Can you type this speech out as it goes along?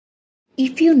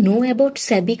If you know about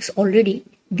Savix already,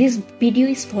 this video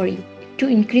is for you to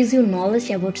increase your knowledge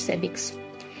about Savix.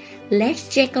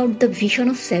 Let's check out the vision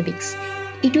of Savix.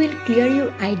 It will clear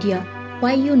your idea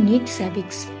why you need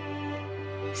Savix.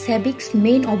 Savix's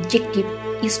main objective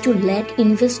is to let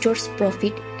investors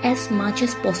profit as much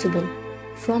as possible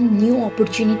from new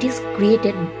opportunities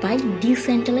created by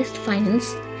decentralized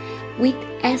finance with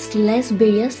as less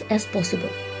barriers as possible.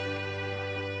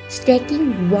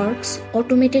 Staking works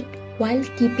automated while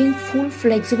keeping full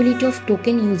flexibility of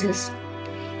token uses.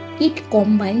 It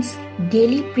combines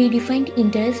daily predefined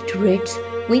interest rates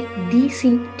with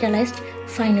decentralized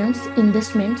finance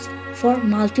investments for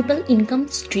multiple income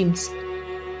streams.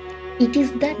 It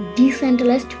is the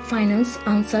decentralized finance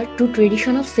answer to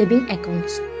traditional saving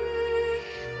accounts.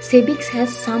 Savix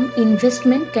has some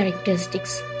investment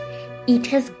characteristics. It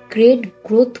has great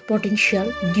growth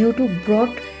potential due to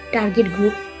broad target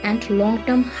group and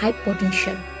long-term high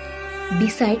potential.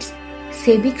 Besides,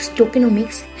 Savix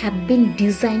tokenomics have been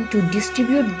designed to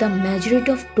distribute the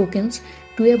majority of tokens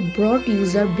to a broad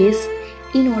user base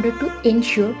in order to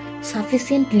ensure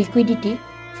sufficient liquidity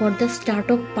for the start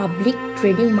of public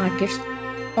trading markets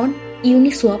on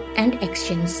Uniswap and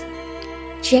exchange.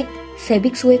 Check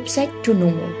Savix website to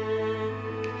know more.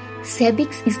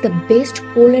 Savix is the best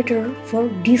collateral for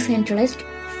decentralized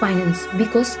finance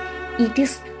because it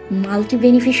is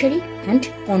multi-beneficiary and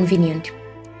convenient.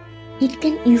 It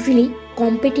can easily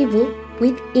compatible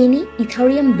with any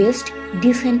Ethereum-based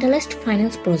decentralized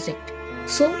finance project,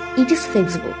 so it is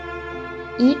flexible.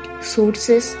 Its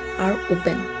sources are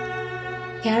open.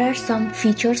 Here are some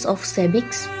features of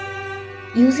Savix.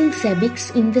 Using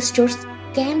Savix, investors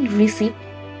can receive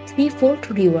threefold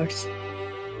rewards.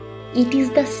 It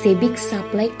is the Savix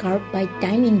supply curve by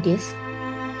time in days.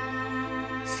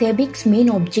 Savix's main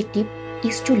objective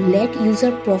is to let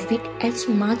user profit as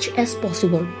much as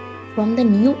possible from the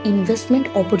new investment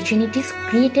opportunities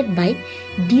created by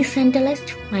decentralized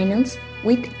finance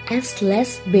with as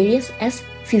less barriers as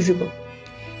feasible.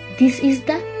 This is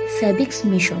the Savix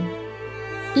mission.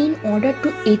 In order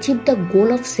to achieve the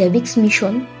goal of Savix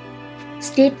mission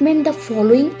statement, the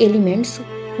following elements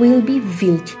will be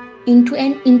built into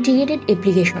an integrated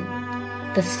application: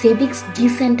 the Savix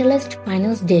Decentralized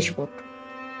Finance Dashboard.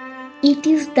 It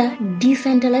is the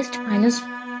decentralized finance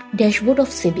dashboard of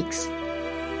Savix.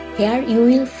 Here you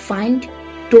will find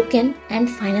token and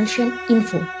financial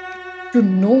info. To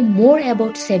know more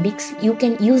about Savix, you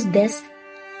can use this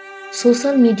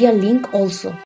social media link also.